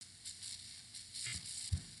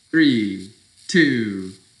Three,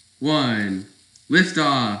 two, one. Lift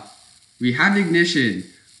off. We have ignition.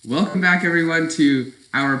 Welcome back, everyone, to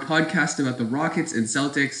our podcast about the Rockets and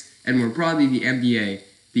Celtics, and more broadly, the NBA,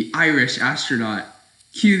 the Irish Astronaut.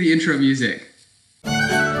 Cue the intro music.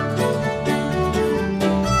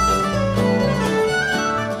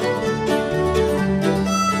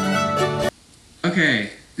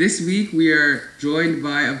 Okay, this week we are joined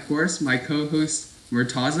by, of course, my co-host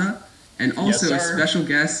Murtaza, and also a special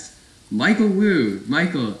guest, Michael Wu.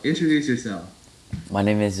 Michael, introduce yourself. My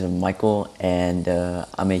name is Michael, and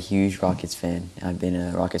I'm a huge Rockets fan. I've been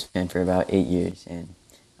a Rockets fan for about 8 years, and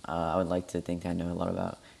I would like to think I know a lot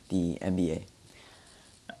about the NBA.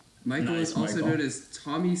 Michael is also known as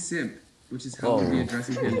Tommy Simp, which is how we'll be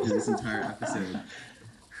addressing him through this entire episode.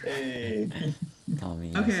 Hey.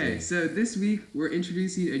 Tommy. Okay, so this week we're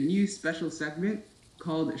introducing a new special segment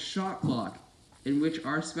called Shot Clock, in which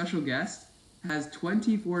our special guest has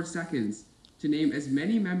 24 seconds to name as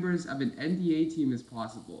many members of an NBA team as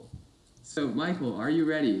possible. So, Michael, are you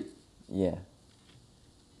ready? Yeah.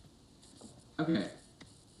 Okay.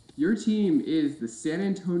 Your team is the San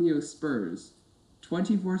Antonio Spurs.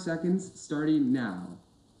 24 seconds starting now.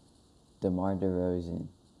 DeMar DeRozan,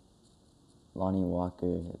 Lonnie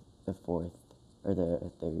Walker, the fourth, or the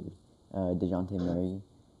third, DeJounte Murray,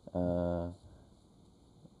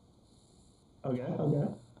 Okay.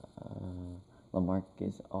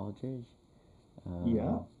 LaMarcus Aldridge,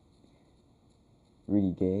 Yeah.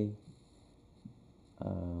 Rudy Gay,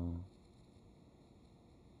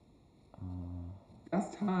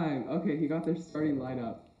 That's time. Okay, he got their starting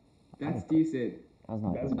lineup. That's decent. That's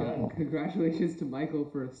not good. Congratulations to Michael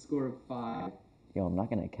for a score of 5. Yo, I'm not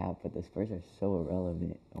gonna cap, but the Spurs are so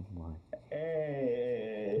irrelevant. Oh my.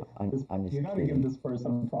 Hey. I'm just You gotta kidding. give this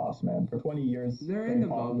person props, man. For 20 years. They're in the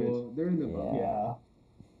bubble. Yeah.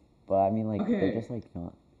 But I mean, like, Okay. they're just like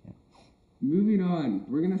not. Yeah. Moving on,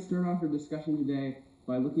 we're going to start off our discussion today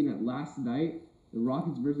by looking at last night, the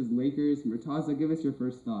Rockets versus Lakers. Murtaza, give us your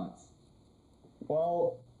first thoughts.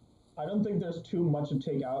 Well, I don't think there's too much to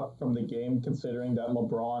take out from the game, considering that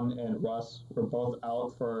LeBron and Russ were both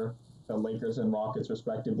out for the Lakers and Rockets,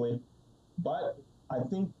 respectively. But I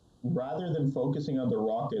think rather than focusing on the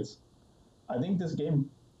Rockets, I think this game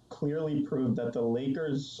clearly proved that the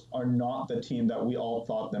Lakers are not the team that we all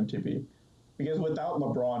thought them to be. Because without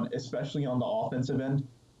LeBron, especially on the offensive end,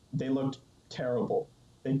 they looked terrible.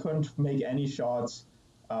 They couldn't make any shots.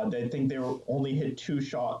 They think they were only hit two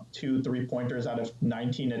 3-pointers out of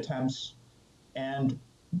 19 attempts. And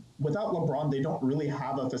without LeBron, they don't really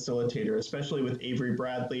have a facilitator, especially with Avery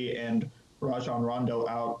Bradley and Rajon Rondo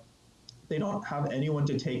out. They don't have anyone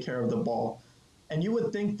to take care of the ball. And you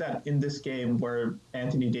would think that in this game where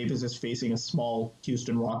Anthony Davis is facing a small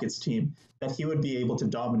Houston Rockets team, that he would be able to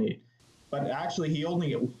dominate. But actually, he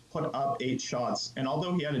only put up 8 shots. And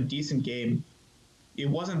although he had a decent game, it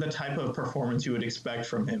wasn't the type of performance you would expect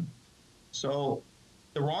from him. So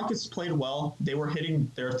the Rockets played well. They were hitting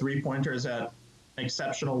their 3-pointers at an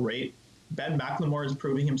exceptional rate. Ben McLemore is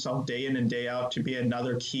proving himself day in and day out to be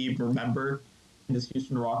another key member in this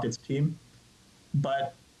Houston Rockets team.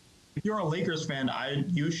 But if you're a Lakers fan,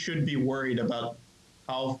 you should be worried about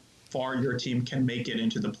how far your team can make it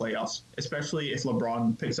into the playoffs, especially if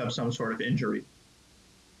LeBron picks up some sort of injury.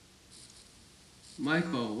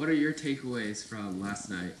 Michael, what are your takeaways from last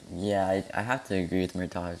night? Yeah, I have to agree with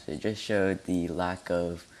Murtaj. It just showed the lack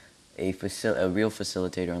of a real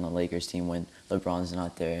facilitator on the Lakers team when LeBron's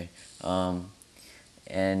not there.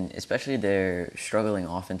 And especially their struggling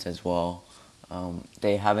offense as well.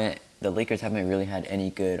 The Lakers haven't really had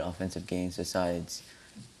any good offensive games besides,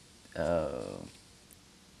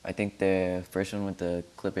 I think the first one with the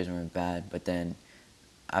Clippers weren't bad, but then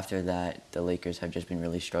after that, the Lakers have just been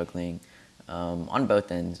really struggling on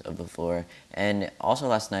both ends of the floor. And also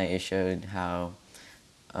last night, it showed how,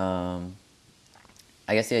 I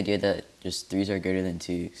guess the idea that just threes are greater than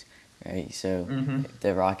twos, right? So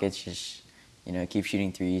the Rockets just, keep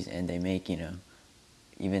shooting threes and they make,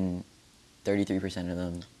 even 33% of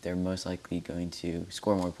them, they're most likely going to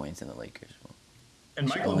score more points than the Lakers will. And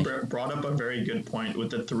Michael brought up a very good point with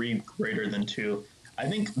the 3 greater than 2. I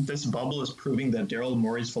think this bubble is proving that Daryl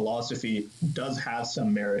Morey's philosophy does have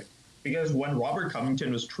some merit. Because when Robert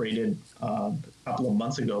Covington was traded a couple of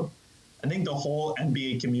months ago, I think the whole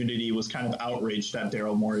NBA community was kind of outraged at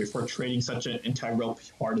Daryl Morey for trading such an integral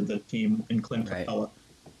part of the team in Clint Capella.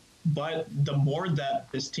 But the more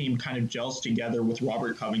that this team kind of gels together with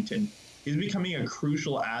Robert Covington, he's becoming a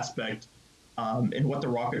crucial aspect in what the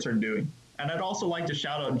Rockets are doing. And I'd also like to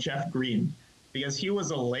shout out Jeff Green, because he was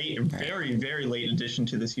a very, very late addition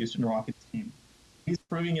to this Houston Rockets team. he's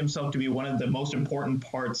proving himself to be one of the most important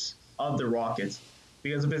parts of the Rockets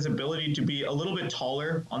because of his ability to be a little bit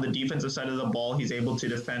taller on the defensive side of the ball. He's able to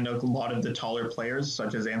defend a lot of the taller players,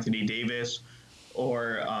 such as Anthony Davis,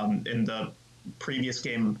 or in the previous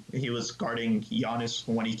game, he was guarding Giannis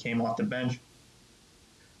when he came off the bench.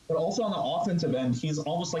 But also on the offensive end, he's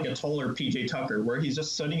almost like a taller PJ Tucker, where he's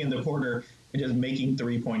just sitting in the corner and just making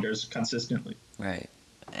 3-pointers consistently. Right.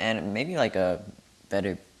 And maybe like a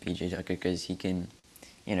better PJ Tucker because he can,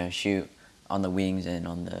 shoot on the wings and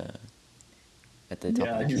on the at the top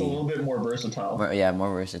of the key. Yeah, he's a little bit more versatile.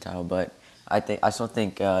 More versatile. But I still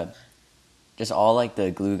think just all like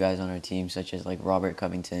the glue guys on our team, such as like Robert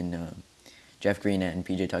Covington, Jeff Green, and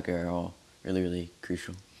PJ Tucker, are all really, really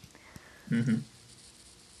crucial. Mm-hmm.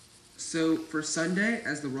 So for Sunday,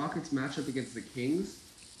 as the Rockets match up against the Kings,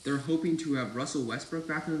 they're hoping to have Russell Westbrook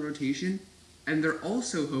back in the rotation, and they're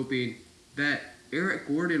also hoping that Eric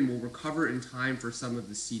Gordon will recover in time for some of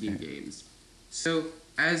the seeding games. So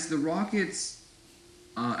as the Rockets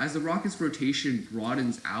rotation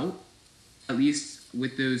broadens out, at least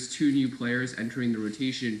with those two new players entering the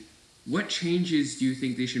rotation, what changes do you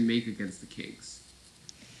think they should make against the Kings?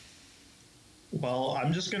 Well,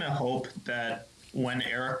 I'm just going to hope that when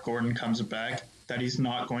Eric Gordon comes back, that he's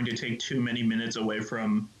not going to take too many minutes away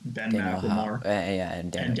from Ben McLemore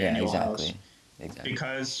and Daniel House. Exactly.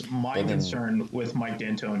 Because my concern with Mike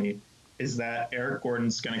D'Antoni is that Eric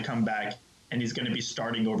Gordon's going to come back and he's going to be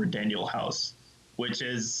starting over Daniel House, which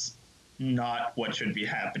is not what should be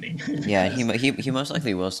happening. Yeah, he most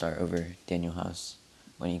likely will start over Daniel House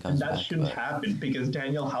when he comes back. And that shouldn't happen because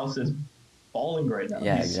Daniel House is balling right now.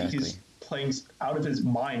 Yeah, exactly. He's playing out of his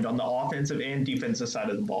mind on the offensive and defensive side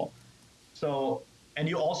of the ball. So, and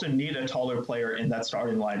you also need a taller player in that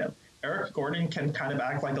starting lineup. Eric Gordon can kind of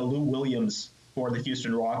act like a Lou Williams for the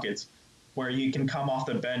Houston Rockets, where he can come off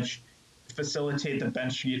the bench, facilitate the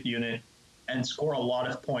bench unit, and score a lot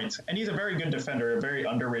of points. And he's a very good defender, a very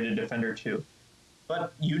underrated defender too.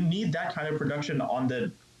 But you need that kind of production on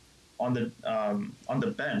the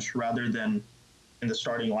bench rather than in the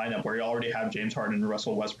starting lineup where you already have James Harden and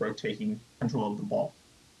Russell Westbrook taking control of the ball.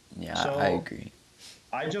 Yeah, so I agree.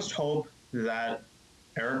 I just hope that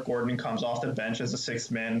Eric Gordon comes off the bench as a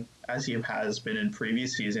sixth man, as he has been in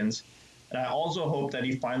previous seasons. And I also hope that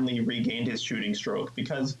he finally regained his shooting stroke,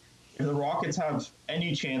 because if the Rockets have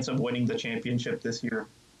any chance of winning the championship this year,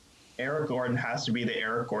 Eric Gordon has to be the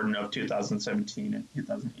Eric Gordon of 2017 and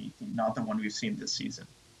 2018, not the one we've seen this season.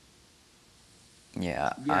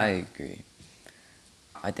 Yeah. I agree.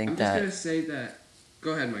 I'm just going to say that...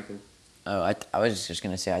 Go ahead, Michael. Oh, I was just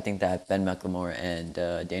going to say, I think that Ben McLemore and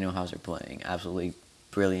Daniel House are playing absolutely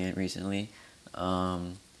brilliant recently.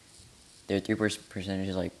 Their three-point percentage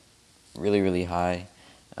is like really, really high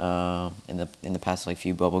in the past like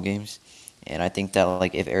few bubble games. And I think that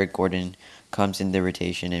like if Eric Gordon comes in the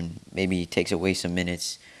rotation and maybe takes away some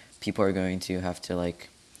minutes, people are going to have to like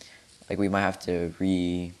we might have to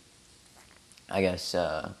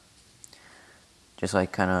just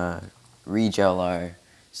like kind of re-gel our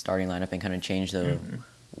starting lineup and kind of change the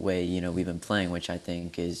way we've been playing, which I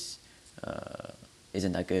think isn't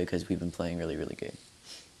that good because we've been playing really, really good.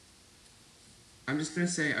 I'm just going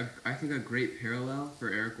to say I think a great parallel for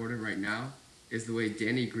Eric Gordon right now is the way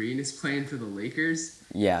Danny Green is playing for the Lakers.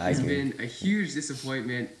 Yeah, He's been a huge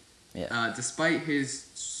disappointment despite his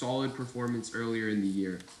solid performance earlier in the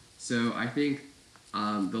year. So I think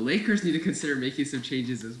the Lakers need to consider making some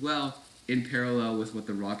changes as well in parallel with what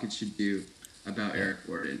the Rockets should do about Eric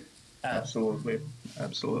Gordon. Absolutely.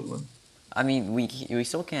 I mean, we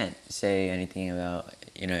still can't say anything about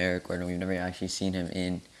Eric Gordon. We've never actually seen him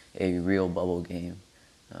in a real bubble game,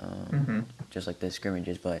 just like the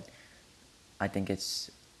scrimmages. But I think I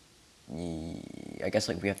guess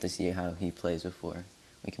like we have to see how he plays before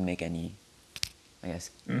we can make any, I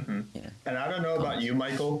guess. And I don't know about you,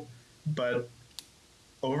 Michael, but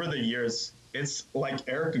over the years, it's like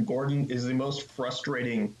Eric Gordon is the most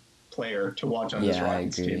frustrating player to watch on this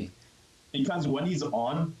Rockets team. Because when he's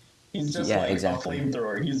on, he's just a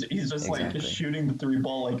flamethrower. He's just like shooting the three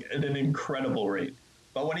ball like at an incredible rate.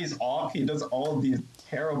 But when he's off, he does all of these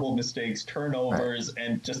terrible mistakes, turnovers,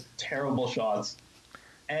 and just terrible shots.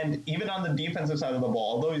 And even on the defensive side of the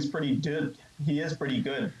ball, although he's pretty good, he gives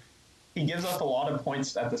up a lot of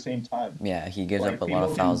points at the same time. Yeah, he gives up a lot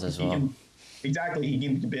of fouls as well. He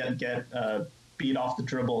can get beat off the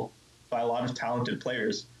dribble by a lot of talented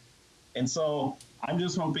players. And so I'm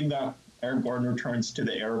just hoping that Eric Gordon returns to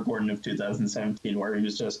the Eric Gordon of 2017, where he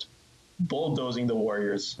was just bulldozing the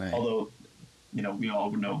Warriors. Right. Although, we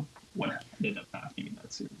all know what ended up happening in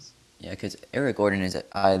that series. Yeah, because Eric Gordon is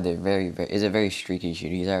either is a very streaky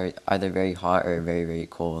shooter. He's either very hot or very very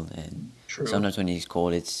cold, and True. sometimes when he's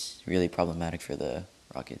cold, it's really problematic for the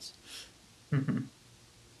Rockets.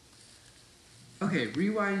 Okay,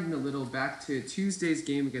 rewinding a little back to Tuesday's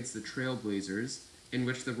game against the Trailblazers, in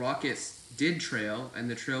which the Rockets did trail and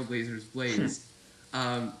the Trailblazers blazed.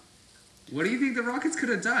 What do you think the Rockets could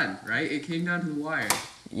have done, right? It came down to the wire.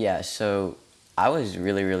 Yeah, so I was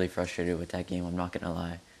really really frustrated with that game. I'm not gonna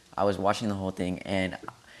lie. I was watching the whole thing, and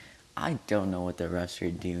I don't know what the refs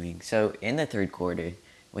are doing. So in the third quarter,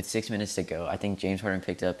 with 6 minutes to go, I think James Harden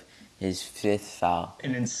picked up his fifth foul.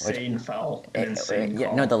 An insane foul. An insane Yeah,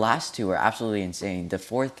 call. no, the last two were absolutely insane. The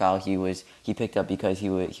fourth foul he picked up because he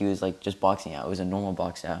was like just boxing out. It was a normal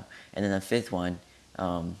box out, and then the fifth one,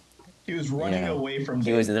 He was running away from.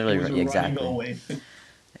 He was literally running exactly. away.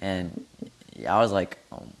 And yeah, I was like,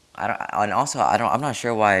 I don't, and also I'm not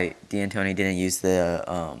sure why D'Antoni didn't use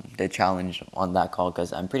the challenge on that call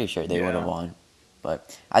because I'm pretty sure they would have won,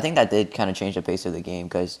 but I think that did kind of change the pace of the game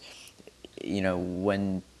because,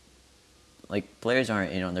 when like players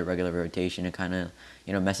aren't in on their regular rotation, it kind of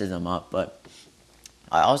messes them up. But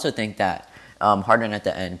I also think that Harden at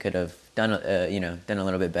the end could have done done a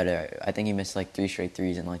little bit better. I think he missed like 3 straight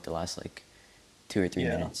threes in like the last like 2 or 3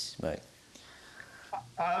 minutes, but.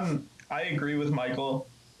 I agree with Michael.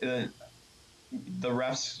 The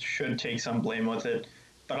refs should take some blame with it,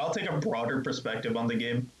 but I'll take a broader perspective on the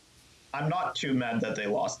game. I'm not too mad that they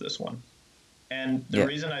lost this one. And the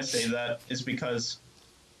reason I say that is because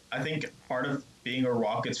I think part of being a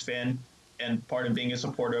Rockets fan and part of being a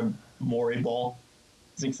supporter of Morey ball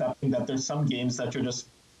is accepting that there's some games that you're just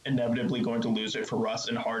inevitably going to lose it for Russ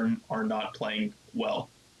and Harden are not playing well,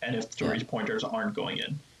 and if three-pointers aren't going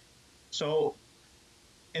in. So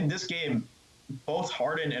in this game, both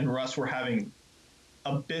Harden and Russ were having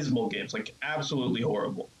abysmal games, like absolutely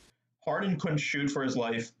horrible. Harden couldn't shoot for his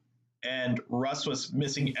life, and Russ was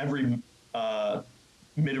missing every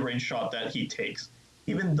mid-range shot that he takes,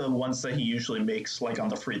 even the ones that he usually makes, like on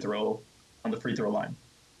the free throw line.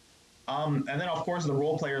 And then, of course, the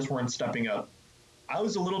role players weren't stepping up. I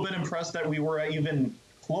was a little bit impressed that we were even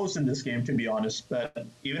close in this game, to be honest, that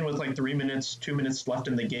even with like 3 minutes, 2 minutes left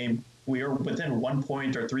in the game, we were within 1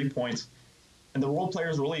 point or 3 points. And the role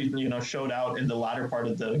players really, showed out in the latter part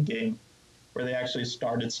of the game where they actually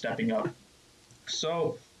started stepping up.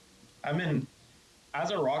 So, I mean,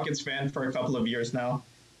 as a Rockets fan for a couple of years now,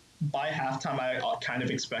 by halftime, I kind of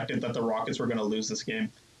expected that the Rockets were going to lose this game.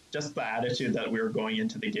 Just the attitude that we were going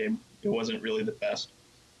into the game, it wasn't really the best.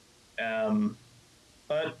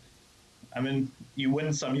 But, I mean, you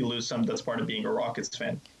win some, you lose some. That's part of being a Rockets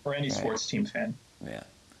fan or any sports team fan. Yeah.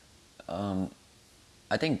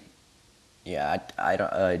 I think, I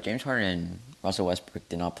don't. James Harden and Russell Westbrook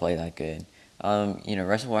did not play that good.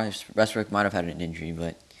 Russell Westbrook might have had an injury,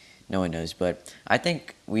 but no one knows. But I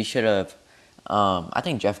think we should have. I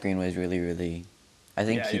think Jeff Green was really, really. I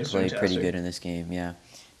think he played pretty good in this game. Yeah,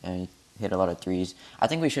 and he hit a lot of threes. I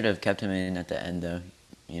think we should have kept him in at the end, though.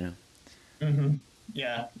 Yeah.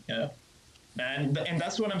 And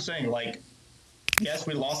that's what I'm saying. Like, yes,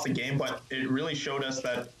 we lost the game, but it really showed us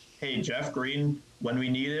that, hey, Jeff Green, when we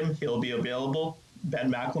need him, he'll be available.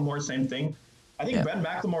 Ben McLemore, same thing. I think Ben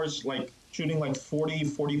McLemore is like shooting like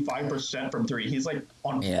 45% from three. He's like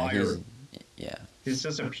on fire. He's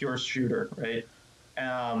just a pure shooter, right?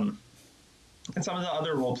 And some of the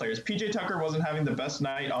other role players. PJ Tucker wasn't having the best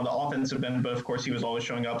night on the offensive end, but of course he was always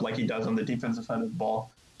showing up like he does on the defensive side of the ball.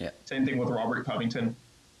 Yeah. Same thing with Robert Covington.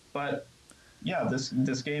 But yeah, this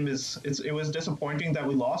game it was disappointing that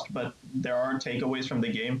we lost, but there are takeaways from the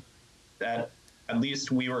game that at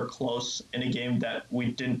least we were close in a game that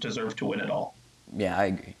we didn't deserve to win at all. Yeah, I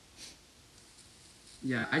agree.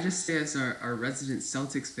 Yeah, I just say as our resident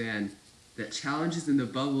Celtics fan that challenges in the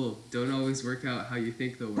bubble don't always work out how you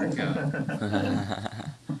think they'll work out.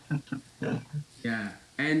 Yeah,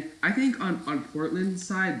 and I think on Portland's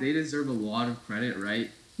side, they deserve a lot of credit, right?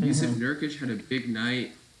 Yusuf Nurkic had a big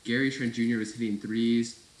night. Gary Trent Jr. was hitting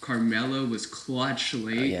threes. Carmelo was clutch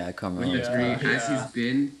late with the three, as he's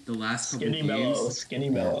been the last couple games. Skinny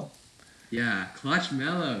Melo. Yeah, clutch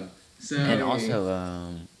Melo. So and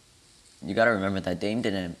also, you got to remember that Dame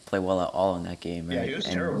didn't play well at all in that game, right? Yeah, he was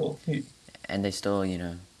terrible. And they still,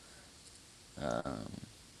 they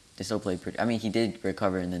still played pretty. I mean, he did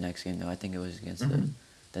recover in the next game, though. I think it was against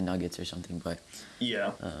the Nuggets or something. But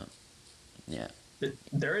yeah.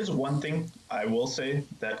 There is one thing I will say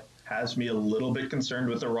that has me a little bit concerned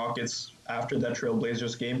with the Rockets after that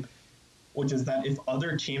Trailblazers game, which is that if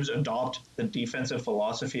other teams adopt the defensive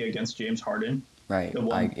philosophy against James Harden, right?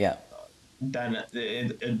 then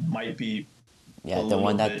it might be Yeah, a the little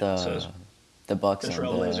one that bit. So the Bucks the and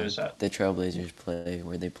Trailblazers had. the Trailblazers play,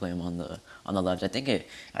 where they play him on the left. I think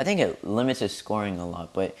it limits his scoring a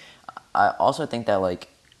lot, but I also think that like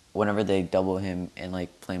whenever they double him and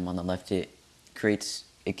like play him on the left, it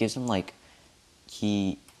gives him like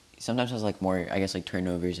he sometimes has like more, I guess, like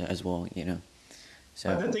turnovers as well, you know. But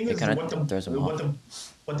So the thing it is, kind of throws him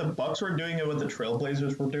off. what the Bucks were doing and what the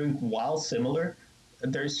Trailblazers were doing, while similar,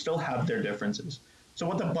 they still have their differences. So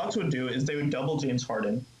what the Bucks would do is they would double James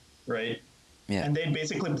Harden, right? Yeah, And they'd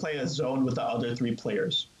basically play a zone with the other three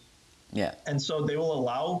players. yeah, And so they will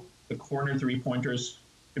allow the corner three pointers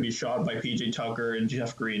to be shot by PJ Tucker and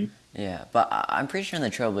Jeff Green. yeah. But I'm pretty sure in the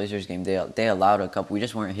Trailblazers game they allowed a couple. We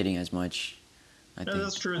just weren't hitting as much, I No, think.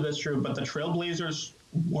 that's true. That's true. But the Trailblazers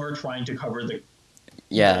were trying to cover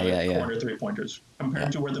Yeah, the yeah, yeah, corner three pointers compared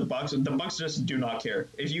yeah. to where the Bucks just do not care.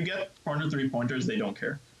 If you get corner three pointers, they don't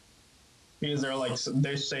care because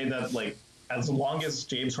they say that like as long as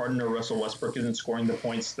James Harden or Russell Westbrook isn't scoring the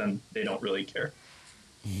points, then they don't really care.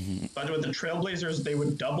 But with the Trailblazers, they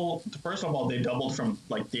would double. First of all, they doubled from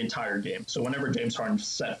like the entire game. So whenever James Harden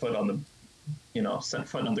set foot on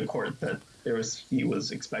the court, that he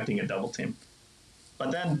was expecting a double team.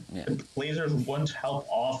 But then Yeah. the Blazers wouldn't help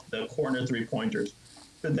off the corner three pointers.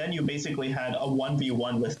 So then you basically had a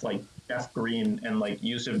 1v1 with like Jeff Green and like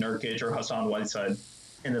Yusuf Nurkic or Hassan Whiteside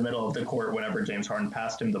in the middle of the court whenever James Harden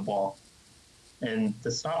passed him the ball. And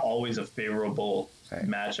that's not always a favorable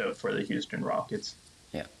matchup for the Houston Rockets.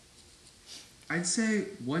 Yeah. I'd say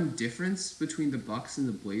one difference between the Bucks and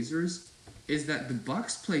the Blazers is that the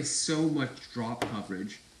Bucks play so much drop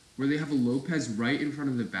coverage where they have a Lopez right in front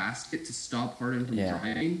of the basket to stop Harden from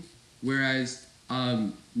driving, whereas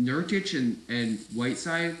Nurkic and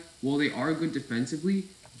Whiteside, while they are good defensively,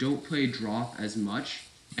 don't play drop as much,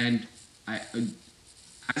 and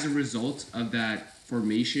as a result of that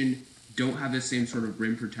formation, don't have the same sort of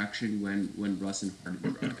rim protection when Russ and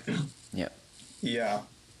Harden drive. Yeah. Yeah.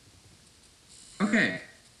 Okay,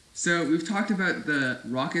 so we've talked about the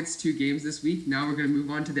Rockets' 2 games this week. Now we're going to move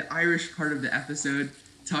on to the Irish part of the episode,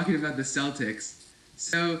 talking about the Celtics.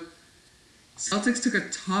 So, Celtics took a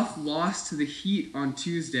tough loss to the Heat on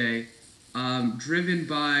Tuesday, driven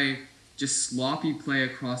by just sloppy play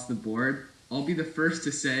across the board. I'll be the first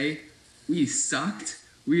to say we sucked.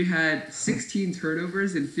 We had 16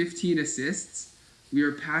 turnovers and 15 assists. We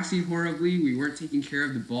were passing horribly. We weren't taking care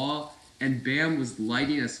of the ball, and Bam was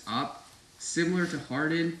lighting us up. Similar to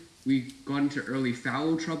Harden, we got into early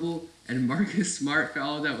foul trouble, and Marcus Smart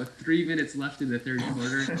fouled out with 3 minutes left in the third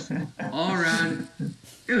quarter. All around,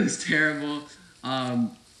 it was terrible.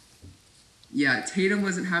 Tatum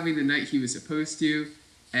wasn't having the night he was supposed to,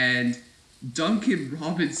 and Duncan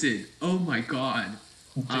Robinson, oh my God.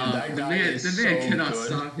 Dude, that guy is the man so cannot good.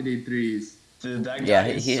 stop hitting threes. Dude, that guy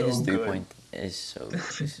is so his good. 3-point is so.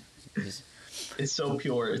 It's so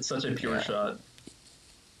pure. It's such a pure shot.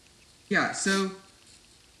 Yeah, so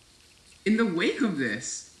in the wake of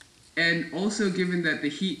this, and also given that the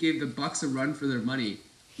Heat gave the Bucks a run for their money,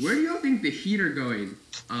 where do y'all think the Heat are going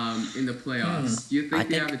in the playoffs? Do you think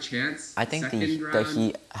they have a chance? I think the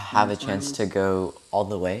Heat have a chance to go all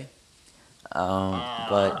the way.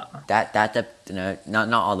 But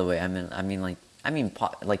not all the way. I mean like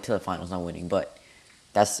to the finals, not winning, but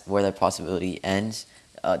that's where the possibility ends.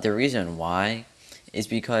 The reason why is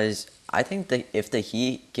because I think that if the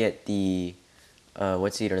Heat get the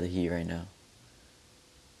what seed are the Heat right now?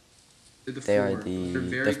 They're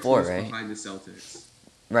very four, close right? behind the Celtics.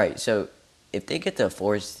 Right. So if they get the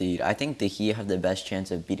 4th seed, I think the Heat have the best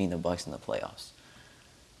chance of beating the Bucks in the playoffs.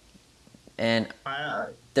 And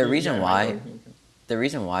the reason why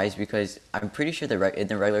is because I'm pretty sure in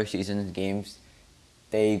the regular season games,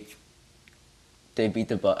 they beat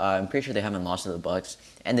the Bucks. I'm pretty sure they haven't lost to the Bucks.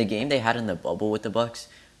 And the game they had in the bubble with the Bucks,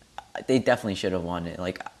 they definitely should have won it.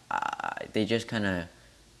 Like they kind of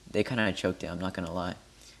choked it. I'm not gonna lie.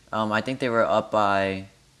 I think they were up by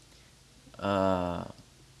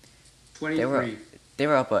 23. They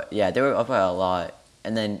were up by a lot.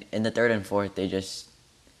 And then in the 3rd and 4th, they just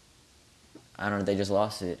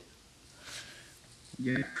lost it.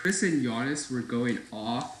 Yeah, Chris and Giannis were going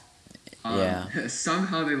off.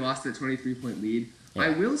 Somehow they lost that 23-point lead. Yeah. I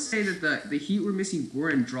will say that the Heat were missing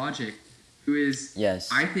Goran Dragic, who is,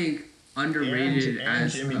 I think, underrated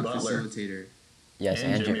as Jimmy a Butler. Facilitator. Yes,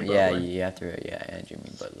 and Jimmy Butler. And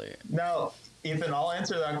Jimmy Butler. Now, Ethan, I'll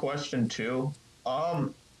answer that question too. I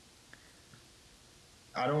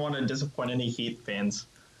don't want to disappoint any Heat fans.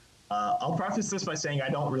 I'll preface this by saying I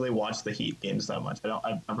don't really watch the Heat games that much.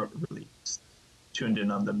 I've never really tuned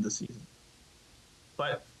in on them this season.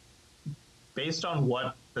 But based on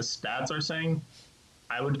what the stats are saying,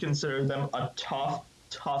 I would consider them a tough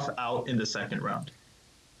out in the second round.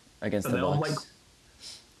 against For the them, like Bucks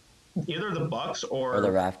either the Bucks or the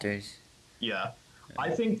or Raptors. yeah, I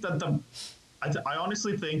think that I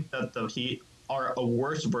honestly think that the Heat are a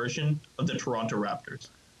worse version of the Toronto Raptors.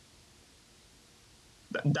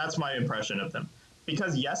 That's my impression of them.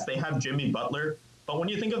 Because yes, they have Jimmy Butler, but when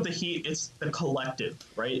you think of the Heat, it's the collective,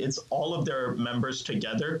 right? It's all of their members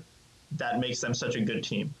together that makes them such a good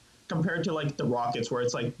team. Compared to like the Rockets, where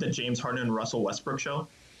it's like the James Harden and Russell Westbrook show,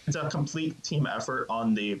 it's a complete team effort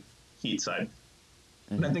on the Heat side.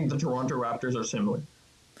 And I think the Toronto Raptors are similar.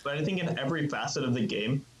 But I think in every facet of the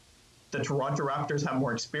game, the Toronto Raptors have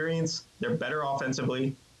more experience. They're better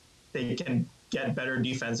offensively. They can get better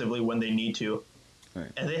defensively when they need to.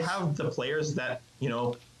 Right. And they have the players that,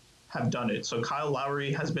 have done it. So Kyle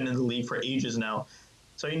Lowry has been in the league for ages now.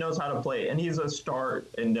 So he knows how to play. And he's a star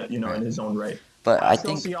in his own right. But I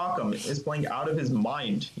Pascal think Siakam is playing out of his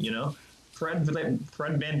mind. Fred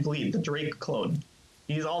Van Vliet, the Drake clone,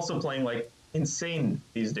 he's also playing like insane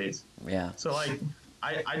these days. yeah. So like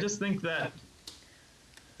I just think that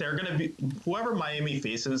they're gonna be whoever Miami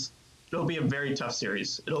faces, it'll be a very tough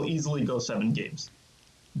series. It'll easily go 7 games.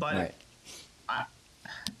 But Right.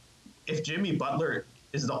 if Jimmy Butler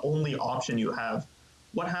is the only option you have,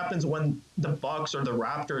 what happens when the Bucks or the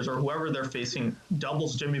Raptors or whoever they're facing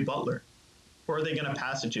doubles Jimmy Butler? Who are they going to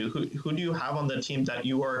pass it to? Who do you have on the team that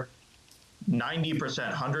you are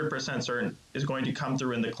 90%, 100% certain is going to come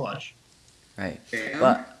through in the clutch? Right. Bam?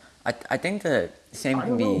 But I think the same I can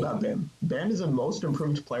don't know be. about Bam. Bam is a most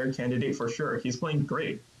improved player candidate for sure. He's playing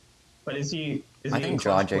great. But is he I a think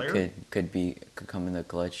clutch Dragic player? could come in the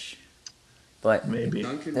clutch. But Maybe.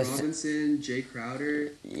 Duncan That's- Robinson, Jay Crowder.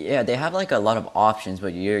 yeah, they have like a lot of options,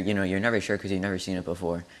 but you're never sure because you've never seen it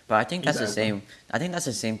before. But I think that's the Exactly. same. I think that's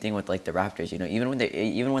the same thing with like the Raptors. Even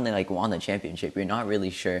when they like won the championship, you're not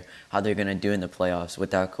really sure how they're gonna do in the playoffs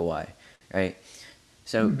without Kawhi, right?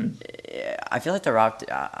 So I feel like the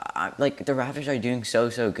Raptors are doing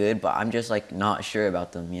so good, but I'm just like not sure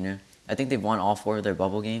about them. I think they've won all 4 of their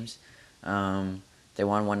bubble games. They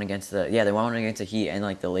won one against the Heat and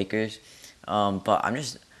like the Lakers. But I'm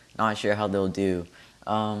just not sure how they'll do.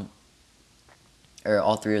 Or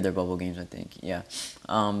all 3 of their bubble games, I think. Yeah.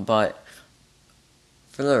 But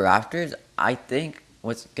for the Raptors, I think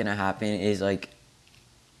what's gonna happen is like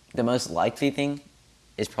the most likely thing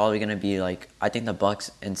is probably gonna be like I think the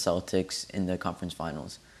Bucks and Celtics in the conference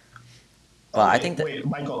finals. But I think that Wait,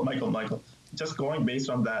 Michael. Just going based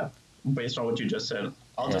on that, based on what you just said,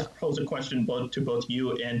 I'll Yeah. just pose a question to both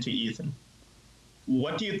you and to Ethan.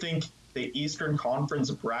 What do you think the Eastern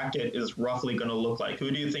Conference bracket is roughly going to look like?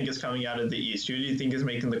 Who do you think is coming out of the East? Who do you think is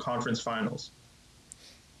making the conference finals?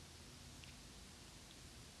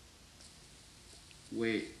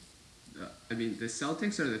 Wait, I mean the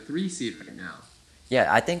Celtics are the 3 seed right now.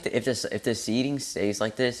 yeah, I think that if the seeding stays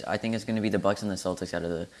like this, I think it's gonna be the Bucks and the Celtics out of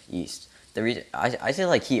the East. The reason I say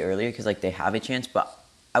like Heat earlier because like they have a chance, but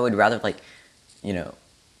I would rather like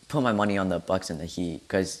put my money on the Bucks and the Heat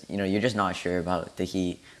because you're just not sure about the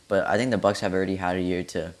Heat. But I think the Bucks have already had a year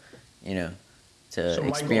to So,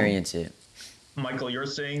 experience it. Michael, you're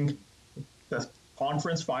saying the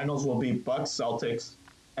conference finals will be Bucks Celtics,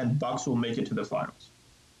 and Bucks will make it to the finals.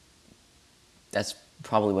 That's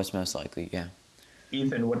probably what's most likely. Yeah.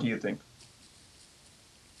 Ethan, what do you think?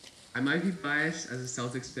 I might be biased as a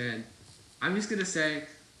Celtics fan. I'm just gonna say,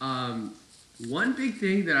 one big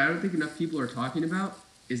thing that I don't think enough people are talking about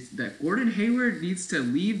is that Gordon Hayward needs to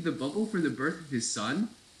leave the bubble for the birth of his son,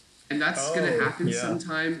 and that's gonna happen yeah.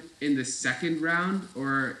 sometime in the second round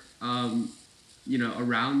or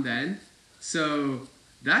around then. So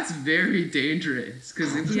that's very dangerous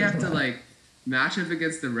because if we have to like match up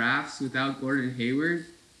against the Raps without Gordon Hayward,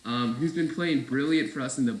 who's been playing brilliant for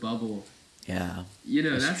us in the bubble, Yeah.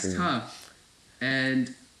 that's true. tough.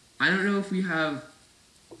 And I don't know if we have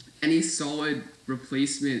any solid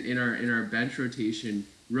replacement in our bench rotation.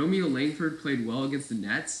 Romeo Langford played well against the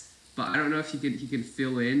Nets, but I don't know if he can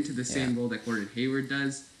fill in to the same role that Gordon Hayward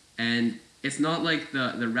does. And it's not like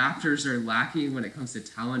the Raptors are lacking when it comes to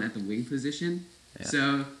talent at the wing position. Yeah.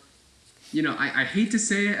 So, I hate to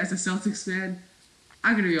say it as a Celtics fan.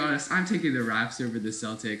 I'm gonna be honest. I'm taking the Raps over the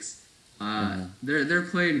Celtics. They're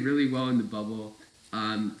playing really well in the bubble.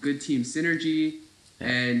 Good team synergy,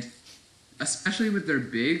 and especially with their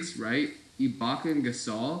bigs, right? Ibaka and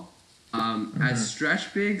Gasol, as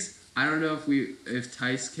stretch bigs. I don't know if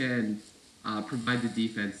Tice can provide the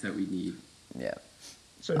defense that we need. Yeah.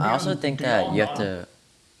 So I also think that you have to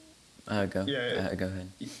go. Yeah. Go ahead.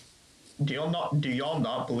 Do y'all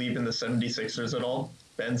not believe in the 76ers at all?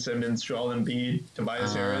 Ben Simmons, Joel Embiid,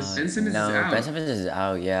 Tobias Harris. Ben Simmons is No, Ben out. Simmons is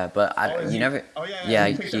out. Yeah, but Oh, is you he? never. Oh yeah, Yeah,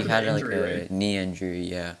 he picked he up an had like injury, a right? knee injury.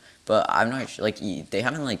 Yeah, but I'm not sure. Like they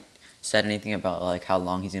haven't like said anything about like how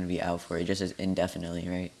long he's gonna be out for. It just says indefinitely,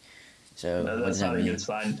 right? So No, what that's does that not a good mean?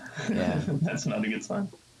 sign. Yeah. That's not a good sign.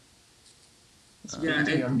 Yeah,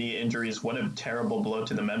 Speaking of knee injuries, what a terrible blow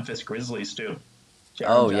to the Memphis Grizzlies too. Jaren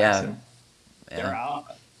Oh yeah, Jackson, they're yeah. out.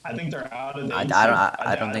 I think they're out of the I, I eight don't seed. I,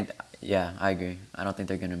 I don't think. Yeah, I agree. I don't think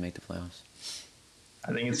they're gonna make the playoffs.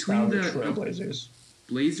 I think it's now between the the Trailblazers.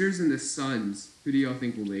 Blazers and the Suns, who do y'all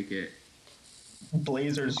think will make it?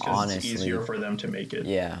 Blazers because it's Honestly, easier for them to make it.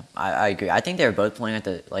 yeah, I agree. I think they're both playing at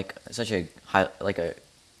the like such a high like a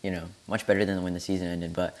much better than when the season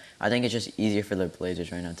ended. But I think it's just easier for the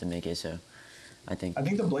Blazers right now to make it. So I think I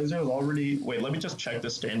think the Blazers already. Wait, let me just check the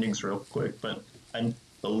standings real quick. But I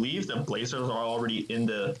believe the Blazers are already in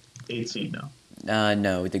the eight seed now.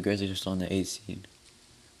 no, the Grizzlies are still in the 8th seed,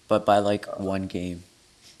 but by like Uh, one game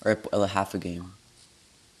or half a game.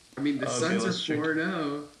 I mean, the Okay, Suns are let's check.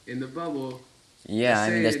 4-0 in the bubble. Yeah, Just I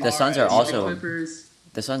mean saying. the Suns are Alright, Beat the so- also Clippers.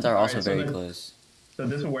 All right, so very then- close. So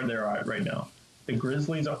this is where they're at right now. The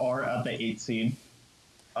Grizzlies are at the eight seed.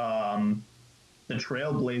 The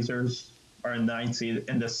Trailblazers are in the 9 seed,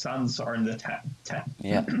 and the Suns are in the 10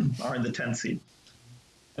 Yeah, are in the 10 seed.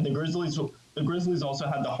 And the Grizzlies also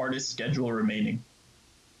had the hardest schedule remaining.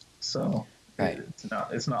 So Right.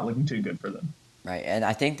 it's not looking too good for them. right. And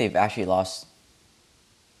I think they've actually lost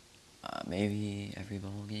maybe every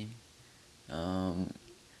bubble game.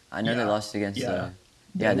 I know they Yeah, lost against yeah.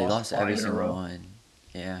 they They lost lost every 5 in a single row. one.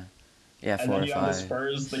 Yeah. Yeah, And 4 then or you have the 5.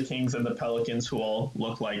 Spurs, the Kings, and the Pelicans, who all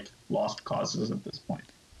look like lost causes at this point.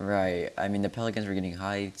 Right. I mean, the Pelicans were getting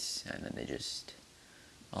hyped, and then they just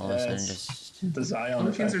all of a sudden It's just. the Zion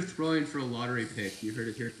Pelicans are effect. throwing for a lottery pick. You heard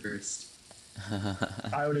it here first.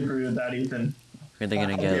 I would agree with that, Ethan. Who are they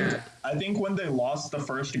gonna I get? think, I think when they lost the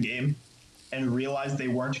first game and realized they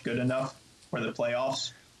weren't good enough for the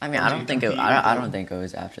playoffs. I mean, or I to don't think compete I with don't, I the- don't think it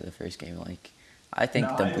was after the first game. Like, I think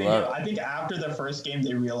No, the blow. I think after the first game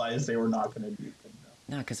they realized they were not going to do good enough.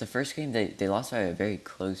 No, because the first game they lost by a very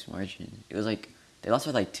close margin. It was like they lost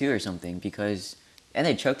by like 2 or something because, and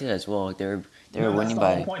they choked it as well. They were No, winning that's not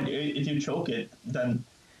by. the point. If you choke it, then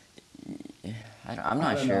I'm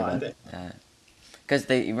not don't sure know, I about thi- that. Because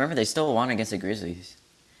they still won against the Grizzlies.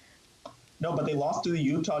 no, but they lost to the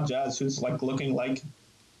Utah Jazz, who's like looking like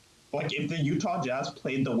if the Utah Jazz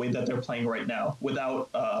played the way that they're playing right now, without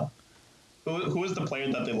who is the player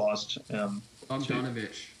that they lost?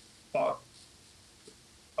 Bogdanovich. Bog-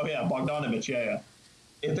 oh yeah, Bogdanovich. Yeah.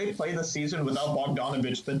 If they play the season without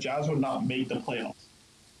Bogdanovich, the Jazz would not make the playoffs.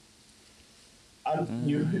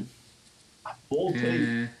 You bold take,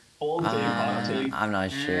 Eh, hot take. I'm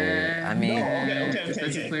not sure. I mean, No, okay.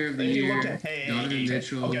 Defensive player of the If you year, look at- Donovan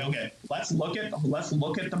Mitchell. Okay. Let's look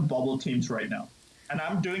at the bubble teams right now, and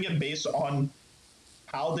I'm doing it based on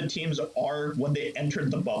how the teams are when they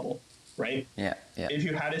entered the bubble, right? yeah. If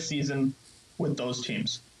you had a season with those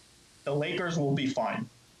teams, the Lakers will be fine,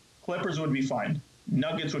 Clippers would be fine,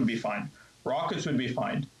 Nuggets would be fine, Rockets would be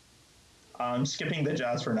fine. Skipping the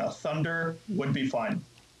Jazz for now, Thunder would be fine.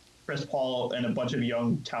 Chris Paul and a bunch of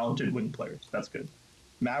young, talented wing players. That's good.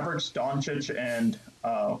 Mavericks, Doncic, and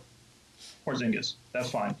Porzingis. That's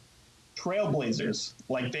fine. Trailblazers,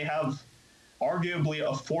 like they have arguably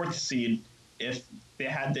a 4th seed if they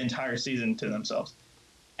had the entire season to themselves.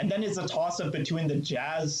 And then it's a toss-up between the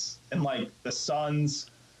Jazz and like the Suns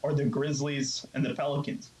or the Grizzlies and the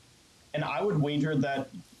Pelicans. And I would wager that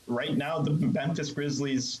right now the Memphis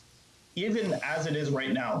Grizzlies, even as it is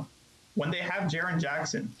right now, when they have Jaren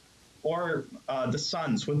Jackson or the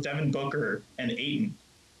Suns with Devin Booker and Ayton,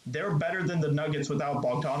 they're better than the Nuggets without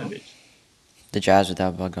Bogdanovich. The Jazz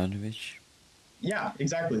without Bogdanovich. Yeah,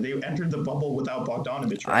 exactly. They entered the bubble without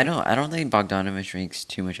Bogdanovich. Right? I don't think Bogdanovich makes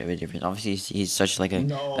too much of a difference. Obviously, he's such like a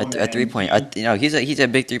No, a man, 3-point. He's a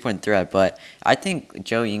big 3-point threat. But I think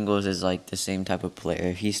Joe Ingles is like the same type of player.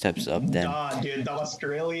 If he steps up, then Nah, dude, the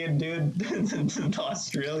Australian dude, the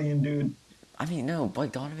Australian dude. I mean, no,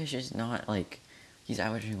 Bogdanovich is not like he's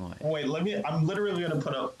averaging what? Wait, I'm literally gonna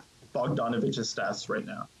put up Bogdanovich's stats right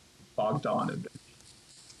now. Bogdanovich.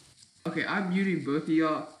 Okay, I'm muting both of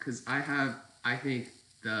y'all because I think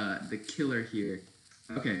the killer here.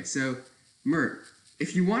 Okay, so Mert,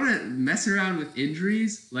 if you want to mess around with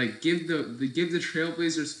injuries, like give the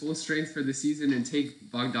Trailblazers full strength for the season and take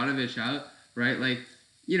Bogdanovich out, right? Like,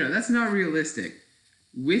 that's not realistic.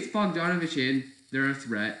 With Bogdanovich in, they're a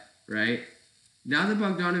threat, right? Now that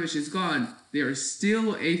Bogdanovich is gone, they are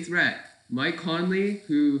still a threat. Mike Conley,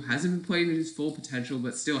 who hasn't been playing to his full potential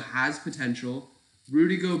but still has potential.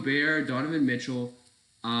 Rudy Gobert, Donovan Mitchell,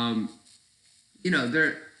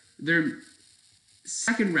 They're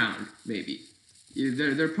second round maybe.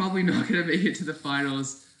 They're probably not gonna make it to the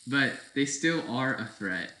finals, but they still are a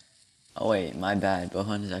threat. Oh wait, my bad.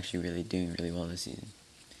 Bohan is actually really doing really well this season.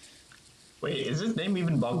 Wait, is his name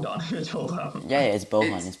even Bogdanovich? Hold on. Yeah, it's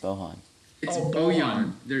Bohan. It's Bohan. It's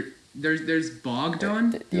Bojan. Bojan. There's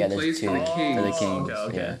Bogdan who there's plays two for the Kings, for the Kings.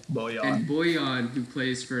 Okay. Yeah. Bojan. and Bojan who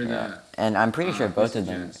plays for the. And I'm pretty sure both of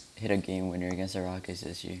Houston them Jazz. hit a game winner against the Rockets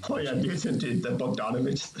this year. Oh yeah, dude, the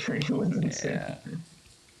Bogdanovich 3 was insane. Yeah.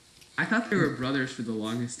 I thought they were brothers for the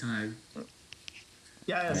longest time.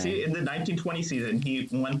 Yeah, see, in the 1920 season, he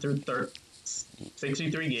went through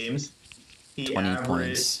 63 games. He 20 averaged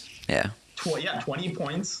points. Yeah. 20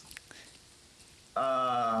 points.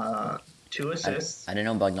 2 assists. I didn't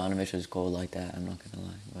know Bogdanovich was cold like that. I'm not gonna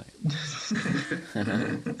lie, but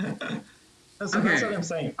That's what I'm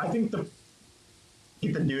saying. I think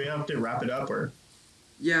Ethan, do we have to wrap it up or?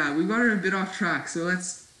 Yeah, we got a bit off track, so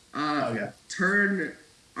let's turn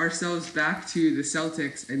ourselves back to the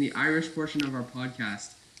Celtics and the Irish portion of our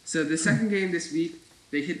podcast. So the second game this week,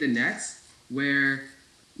 they hit the Nets, where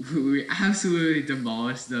we absolutely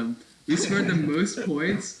demolished them. We scored the most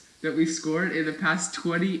points that we've scored in the past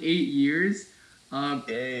 28 years.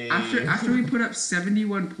 After we put up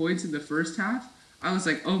 71 points in the first half, I was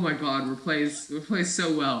like, oh my god, we're playing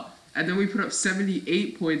so well. And then we put up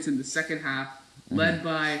 78 points in the second half, led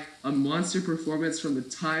by a monster performance from the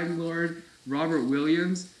Time Lord Robert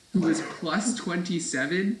Williams, who was plus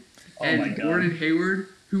 27, and Gordon Hayward,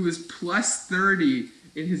 who was plus 30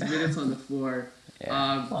 in his minutes on the floor.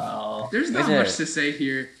 yeah. Wow. There's not much to say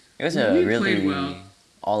here. It was We a played really well.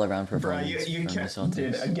 all-around Bro, performance you from the can't, Celtics.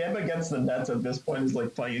 dude, a game against the Nets at this point is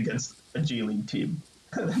like playing against a G League team.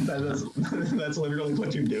 That's literally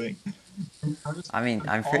what you're doing. I mean,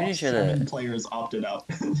 I'm pretty All sure 7 that, players opted out.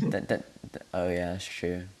 oh yeah, that's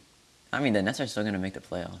true. I mean, the Nets are still gonna make the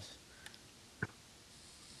playoffs.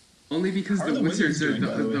 Only because How are the the Wizards are Wizards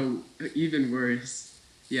doing, the even worse.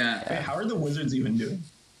 Yeah. Wait, how are the Wizards even doing?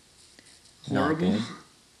 Not Horrible.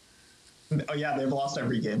 good. Oh yeah, they've lost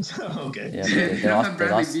every game. Okay. Yeah, They don't have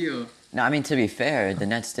Bradley Beal. No, I mean, to be fair, the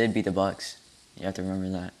Nets did beat the Bucks. You have to remember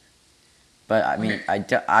that. But I mean,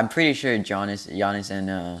 Okay. I'm pretty sure Giannis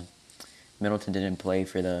and Middleton didn't play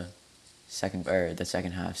for the second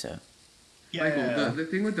half. So Yeah, Michael, yeah, yeah. the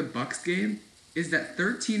thing with the Bucks game is that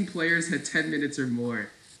 13 players had 10 minutes or more.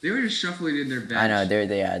 They were just shuffling in their bench. I know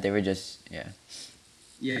they were just Yeah,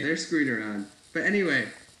 they're screwing around. But anyway,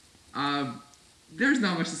 there's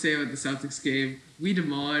not much to say about the Celtics game. We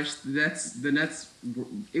demolished the Nets. The Nets.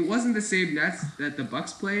 It wasn't the same Nets that the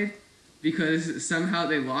Bucks played, because somehow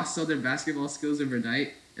they lost all their basketball skills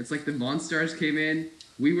overnight. It's like the Monstars came in.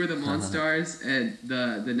 We were the Monstars, and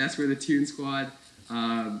the Nets were the Toon Squad.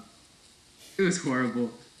 It was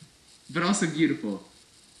horrible, but also beautiful.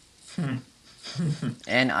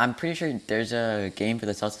 And I'm pretty sure there's a game for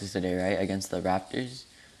the Celtics today, right, against the Raptors.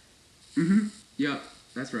 Yep,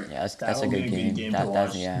 that's right. Yeah, that's a will be good a good game. game to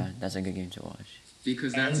watch. That's a good game to watch.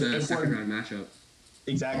 Because that's And a if second we're- round matchup.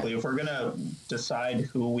 Exactly. If we're gonna decide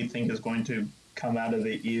who we think is going to come out of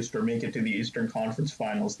the East or make it to the Eastern Conference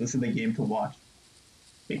Finals, this is the game to watch,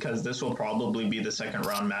 because this will probably be the second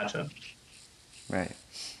round matchup. Right.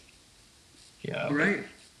 Yeah. All right.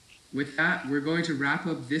 With that, we're going to wrap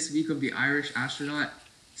up this week of the Irish Astronaut.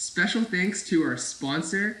 Special thanks to our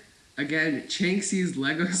sponsor, again, Chanksy's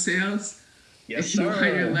Lego Sales. Yes, If you want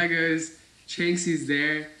your sir. Legos, Chanksy's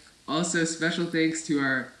there. Also, special thanks to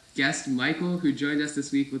our guest Michael, who joined us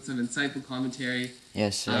this week with some insightful commentary.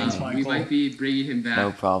 Yes, sir. Thanks, We Michael. might be bringing him back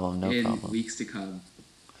No problem. No in problem. weeks to come.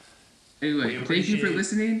 Anyway, We thank you for appreciate-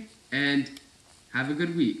 listening, and have a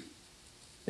good week.